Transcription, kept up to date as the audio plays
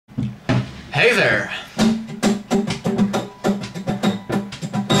Hey there!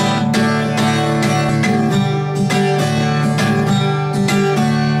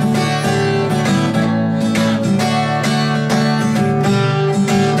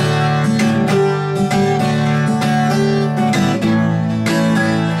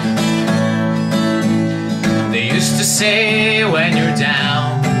 They used to say when you're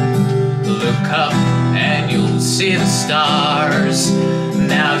down, look up and you'll see the stars.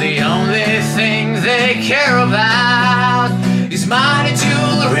 Now the only thing they care about is money,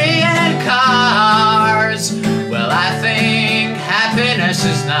 jewelry and cars. Well, I think happiness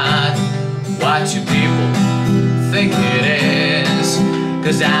is not what you people think it is,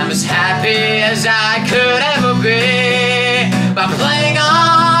 'cause I'm as happy as I could ever be by playing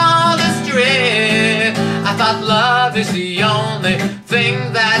on the street. I thought love is the only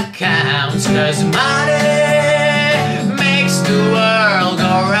thing that counts, 'cause money makes the world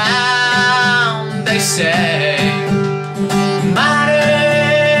go round, they say. Money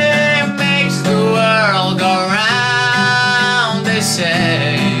makes the world go round, they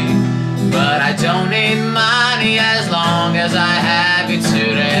say. But I don't need money as long as I have it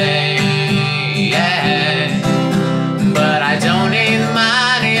today, yeah. But I don't need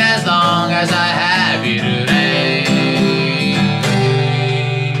money as long as I have you today.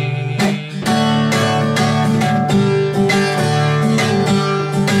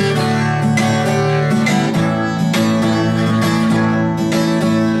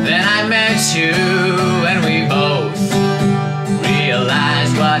 Then I met you and we both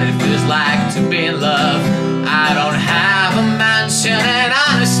realized what it feels like to be in love. I don't have a mansion and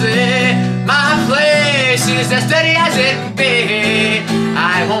honestly my place is as steady as it can be.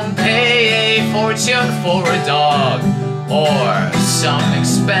 I won't pay a fortune for a dog or some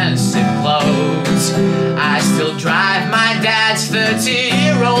expensive clothes. I still drive my dad's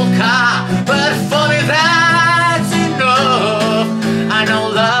 30-year-old car, but for me that's enough. I know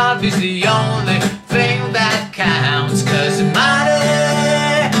love is the only thing that counts, 'cause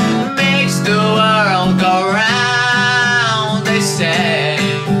money makes the world go round, they say.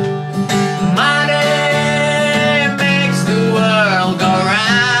 Money makes the world go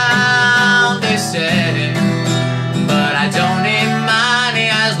round, they say. But I don't need money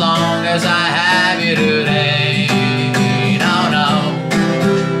as long as I have you today. No, no.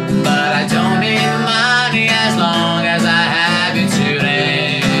 But I don't need money as long as I have you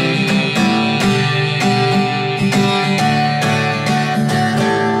today.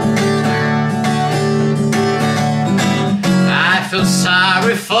 I feel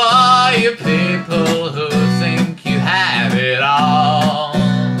sorry for you people who think you have it all.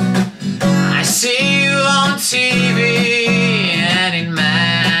 I see you on TV and in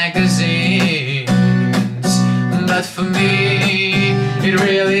magazines, but for me it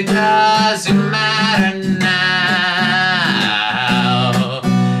really doesn't matter.